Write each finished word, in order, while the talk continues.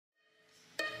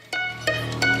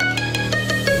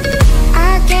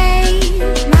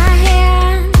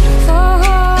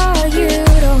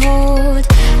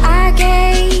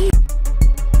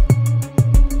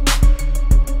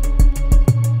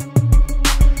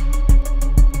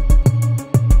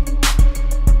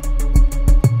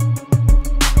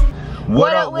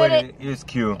What up with it? It's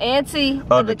Q. And T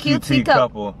of the QT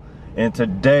couple. And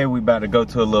today we about to go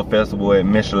to a little festival at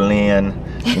Michelin.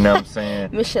 You know what I'm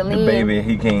saying? Michelin. The baby,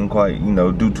 he can't quite, you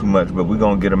know, do too much, but we're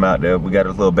gonna get him out there. We got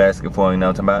a little basket for him, you know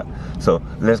what I'm talking about? So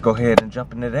let's go ahead and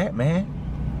jump into that, man.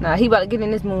 Nah, he about to get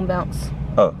in this moon bounce.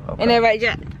 Oh, okay. Ain't that right,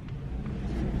 Jack?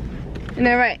 Ain't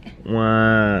that right?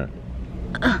 One.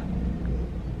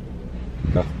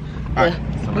 No. Alright.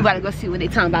 Yeah, we about to go see what they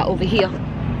talking about over here.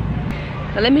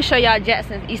 Now let me show y'all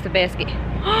Jackson's Easter basket.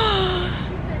 Oh,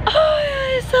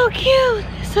 it's so cute.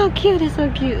 It's so cute. It's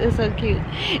so cute. It's so cute.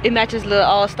 It matches little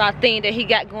all-star thing that he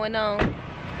got going on.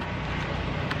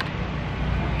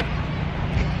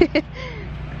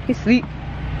 He sleep.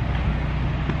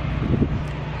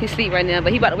 He sleep right now,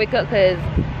 but he about to wake up because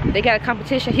they got a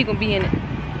competition. He gonna be in it.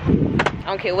 I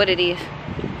don't care what it is.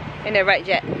 Ain't that right,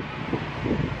 Jack?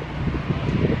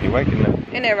 You waking up?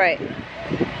 Ain't that right?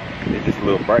 It's just a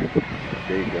little bright.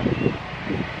 There you go.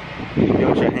 You go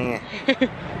with your hand.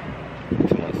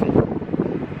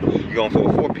 You going for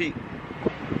a 4-peat?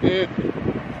 I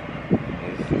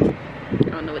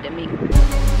don't know what that means.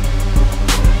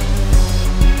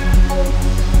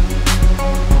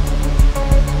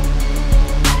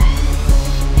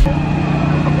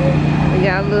 We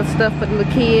got a little stuff for the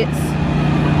little kids.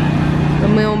 The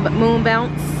moon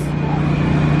bounce.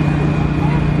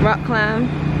 Rock climb.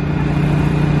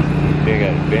 They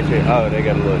got a bench here. Oh, they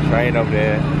got a little train over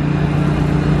there.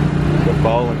 The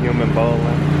bowling, human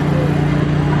bowling.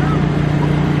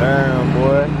 Damn,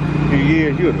 boy. 2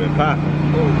 years, you would have been popping.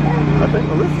 I think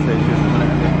Melissa said she was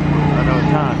like that. I know it's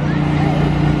time.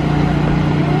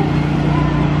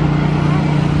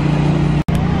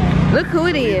 Look who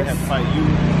it is.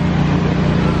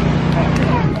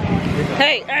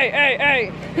 Hey, hey, hey,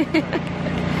 hey.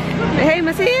 Hey,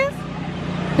 Miss His.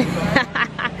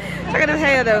 Look at his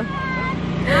hair though.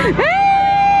 Hey!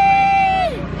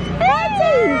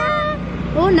 Hey!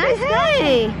 Oh, nice.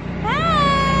 Hey!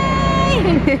 Hey!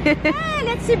 Hey,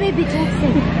 let's see baby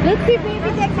Jaxon. Let's see baby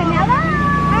Jaxon. Hello!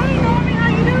 Hey, mommy, how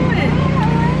you doing?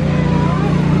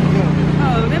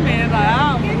 Oh, that man's like,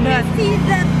 oh, Can you see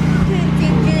the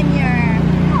Junior?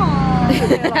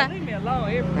 Aww. leave me alone,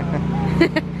 everybody.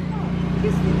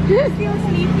 You still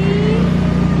sleepy?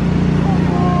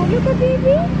 Oh, look at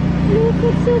baby. Look,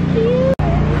 it's so cute.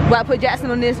 Well, I put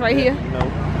Jackson on this right here. No.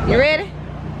 You ready?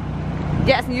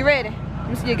 Jackson, you ready? Let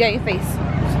me see your game face.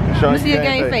 Let me see your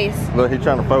game face. Look, he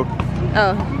trying to focus.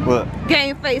 Oh. Look.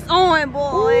 Game face on,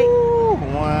 boy. Ooh,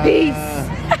 wow. Peace.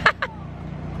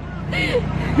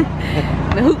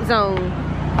 The hoop zone.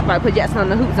 About to put Jackson on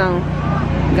the hoop zone.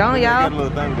 Go on, y'all. Got a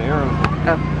little thing with the arrow.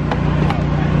 Oh.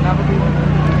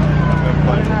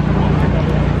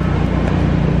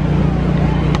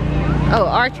 Oh,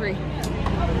 archery.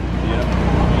 Yeah.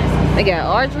 They got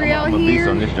archery out I'm a here. beast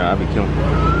on this job. I be killing.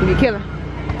 You be killing.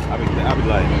 I be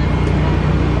like,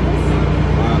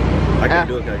 I can't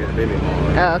do it because I got a baby.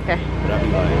 Oh, okay. But I be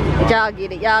like, But y'all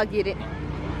get it. Y'all get it.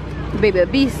 Baby, a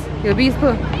beast. You're a beast,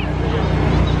 puh.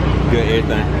 good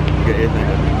everything. Good everything.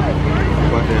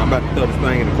 Watch it. I'm about to throw this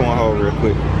thing in the cornhole real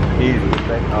quick. Easy.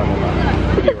 Oh,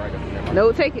 no. Get right up.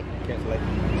 No, take it. Cancel it.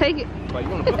 Take it. Wait, you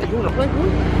wanna play?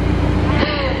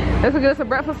 Let's go get us a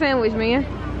breakfast sandwich, man.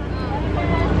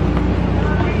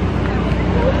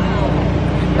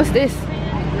 What's this?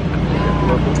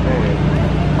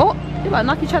 Oh, you about to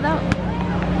knock each other out.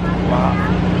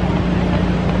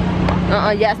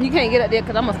 Wow. Jackson, you can't get up there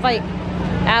because I'm going to fight.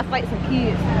 I'll fight some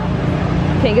kids.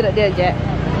 Can't get up there, Jack.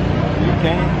 You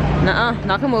can? Nuh-uh,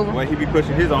 knock him over. Well, he be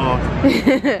pushing his arms. He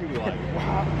be like,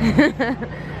 wow.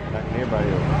 Knocking everybody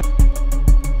over.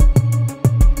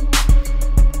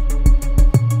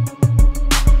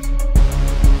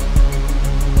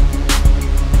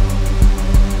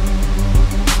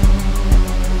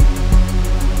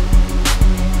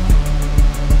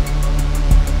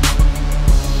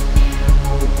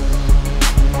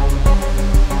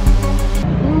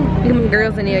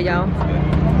 Girls in there, y'all.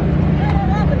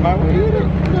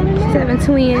 7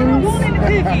 twins.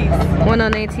 One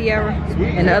on their tiara,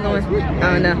 and the other one,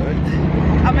 I don't know.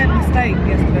 I made a mistake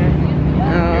yesterday.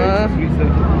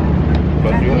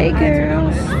 Hey,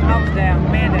 girls. I was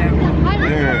down, man down.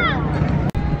 Yeah.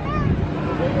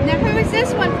 Now who is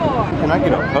this one for? Can I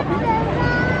get a puppy?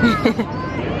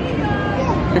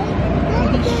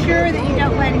 Be sure that you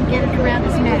don't let him get it around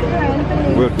his neck.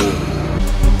 We'll do it.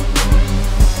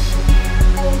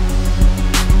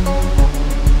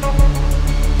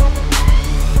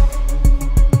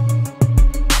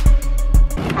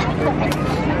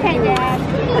 Okay, Dad.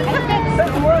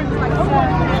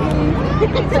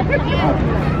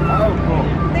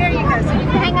 There you go. So you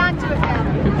can hang on to it now.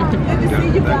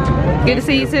 Good to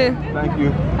see you too. Thank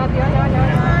you.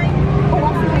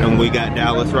 And we got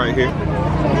Dallas right here.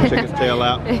 Check his tail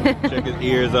out. Check his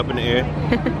ears up in the air.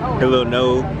 His little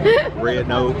nose, red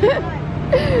nose. What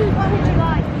would you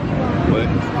like? What?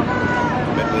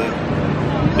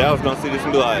 Dallas gonna see this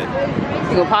and be like,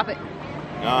 You gonna pop it?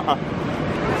 uh-huh.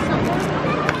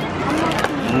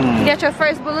 You got your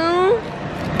first balloon?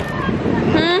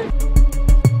 Hmm?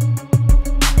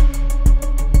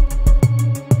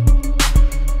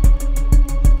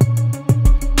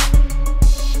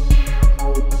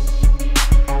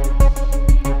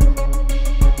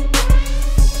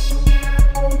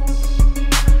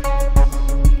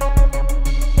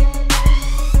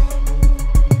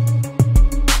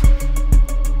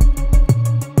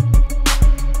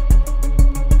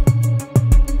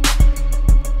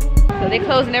 They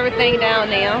closing everything down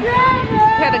now. We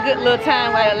had a good little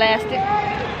time while it lasted.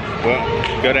 Well,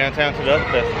 go downtown to the other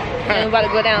festival. And we're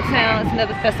about to go downtown. It's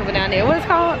another festival down there. What is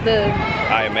it called? The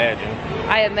I Imagine.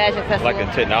 Festival. Like a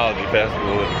technology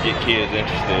festival to get kids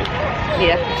interested.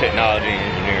 Yeah. Technology and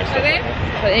engineering stuff like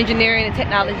that. For engineering and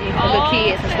technology for little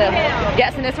kids and stuff.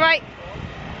 Jaxon, that's right.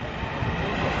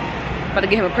 About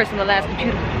to get him a personalized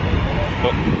computer.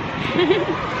 Oh.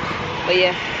 But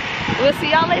yeah, we'll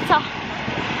see y'all later.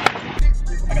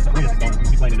 I got some friends going to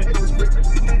be playing today.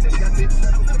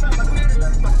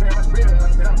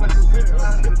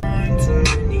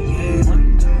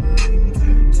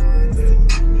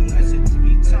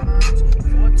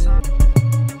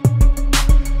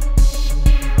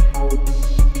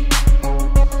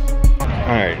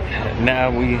 Alright,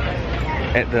 now we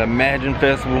at the Imagine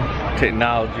Festival,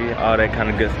 technology, all that kind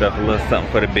of good stuff, a little something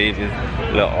for the babies,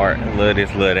 a little art, a little this,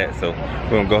 a little that. So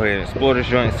we're gonna go ahead and explore this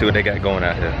joint and see what they got going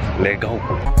out here. Let's go.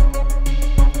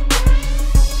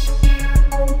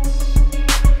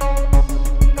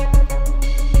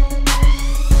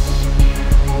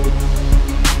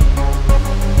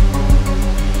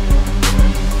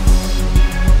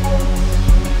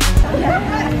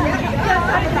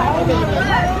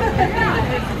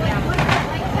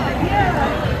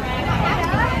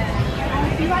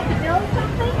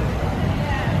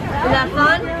 Is that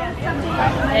fun?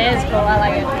 It is cool, I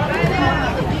like it.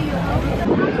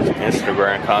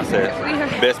 Instagram contest.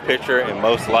 Best picture and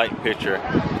most liked picture.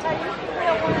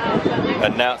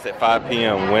 Announced at 5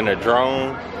 p.m. Win a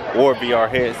drone or VR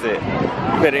headset.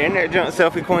 You better in there, jump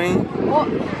selfie queen. What?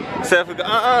 Selfie,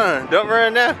 don't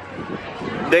run now.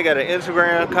 They got an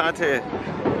Instagram contest.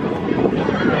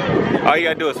 All you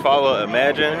gotta do is follow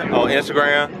Imagine on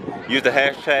Instagram. Use the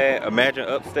hashtag Imagine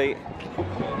Upstate.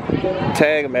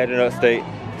 Tag Imagine Upstate.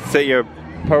 Set your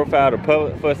profile to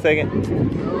public for a second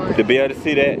to be able to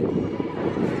see that.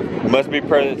 Must be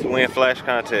present to win flash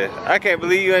contest. I can't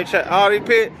believe you ain't all these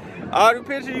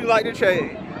pictures you like to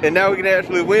trade, and now we can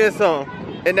actually win some.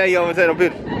 And now you always had them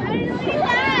pictures.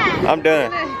 I'm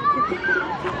done.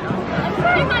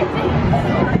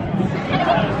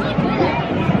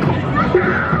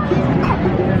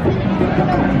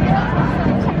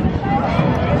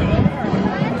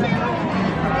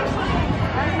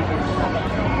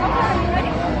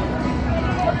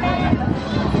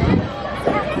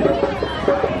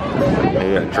 They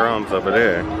got drums over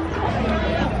there.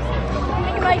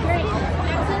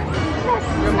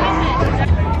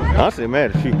 Honestly,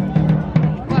 mad at you.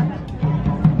 What?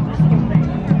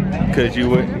 Cause you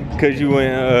went,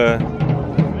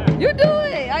 You do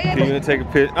it! I you didn't take a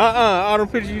picture. All the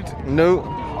pictures you no.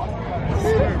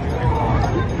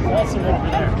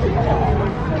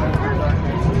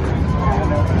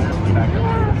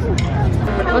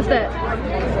 What's that?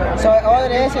 So all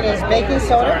it is baking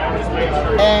soda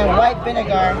and white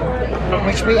vinegar,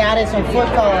 which we added some food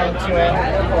coloring to it.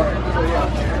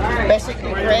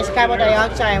 Basically creates carbon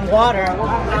dioxide and water,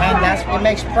 and that's what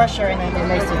makes pressure, and then it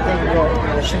makes the thing go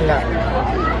shoot up.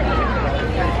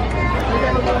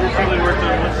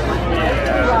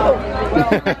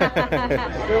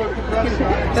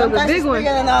 Sometimes big it's one.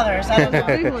 bigger than others. I don't know.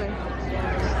 Big one.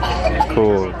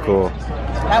 Cool.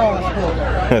 That one was cool.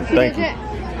 Thank you.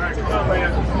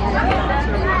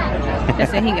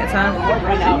 That's it, he ain't got time.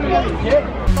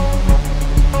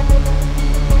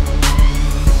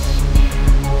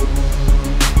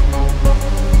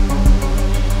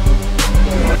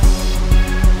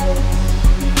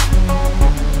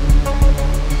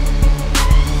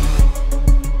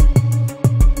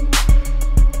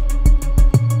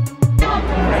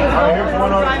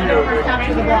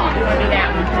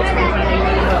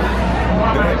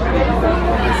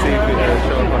 Let's see if it does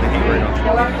show up on the heat radar.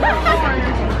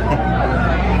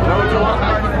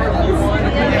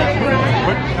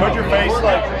 Put your face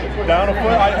like down a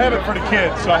foot. I have it for the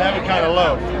kids, so I have it kind of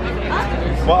low.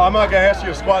 Well, I'm not gonna ask you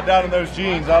to squat down in those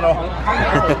jeans. I don't.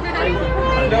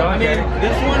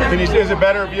 Can you? Is it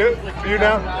better view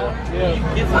now? Yeah.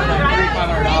 Get some like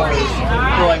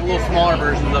 $300-$500 for like little smaller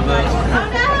versions of those.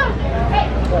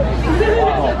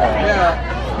 Yeah.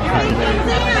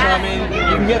 So I mean,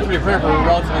 you can get 3 for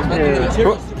relatively expensive. The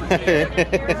material's super cheap.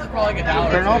 This is probably like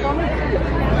 $1. Turn off on me?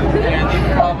 And these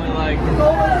are probably like.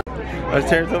 Let's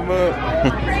tear something up.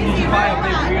 You can buy a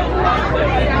big real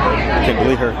I can't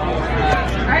believe her.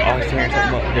 Always tearing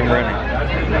something up. Them running.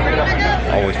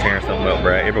 Always tearing something up,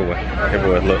 bro. Everywhere.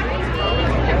 Everywhere. Look.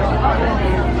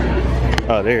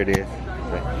 Oh, there it is.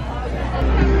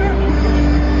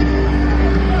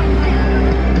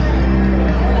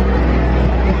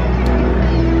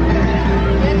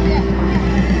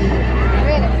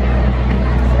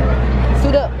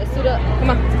 Suit up. Let's suit up. Come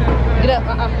on. Get up.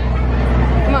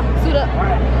 Come on. Suit up.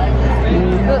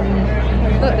 Look.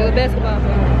 Look. There's a basketball.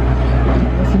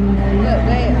 Look.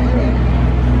 Go ahead.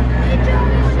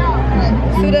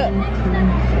 Suit up.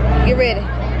 Get ready.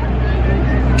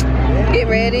 Get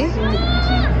ready.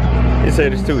 You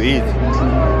said it's too easy.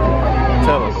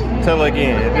 Tell her. Tell her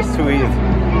again. It's too easy.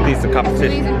 Piece of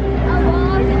competition.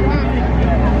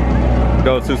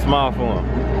 Go too small for him.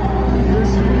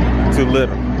 Too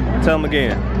little. Tell him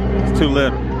again. It's too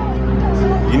little.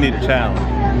 You need a challenge.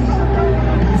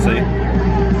 See?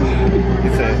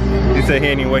 He said he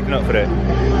ain't even waking up for that.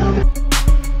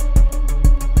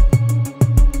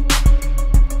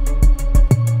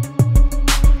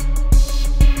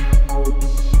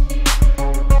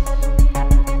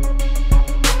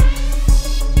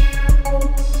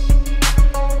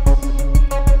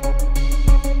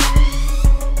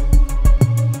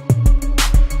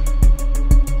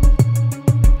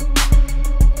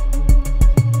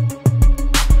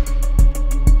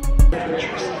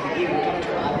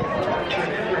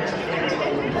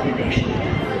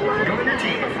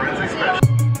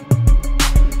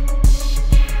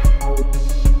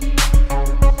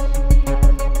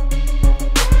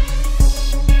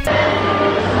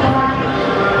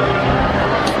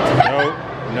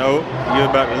 You're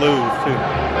about to lose too.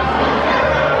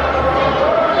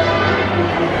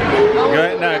 Go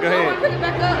ahead, nah, go ahead. Put it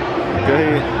back up. Go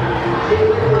ahead.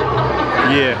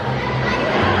 Yeah.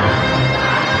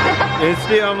 It's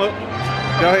still,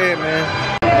 go ahead, man.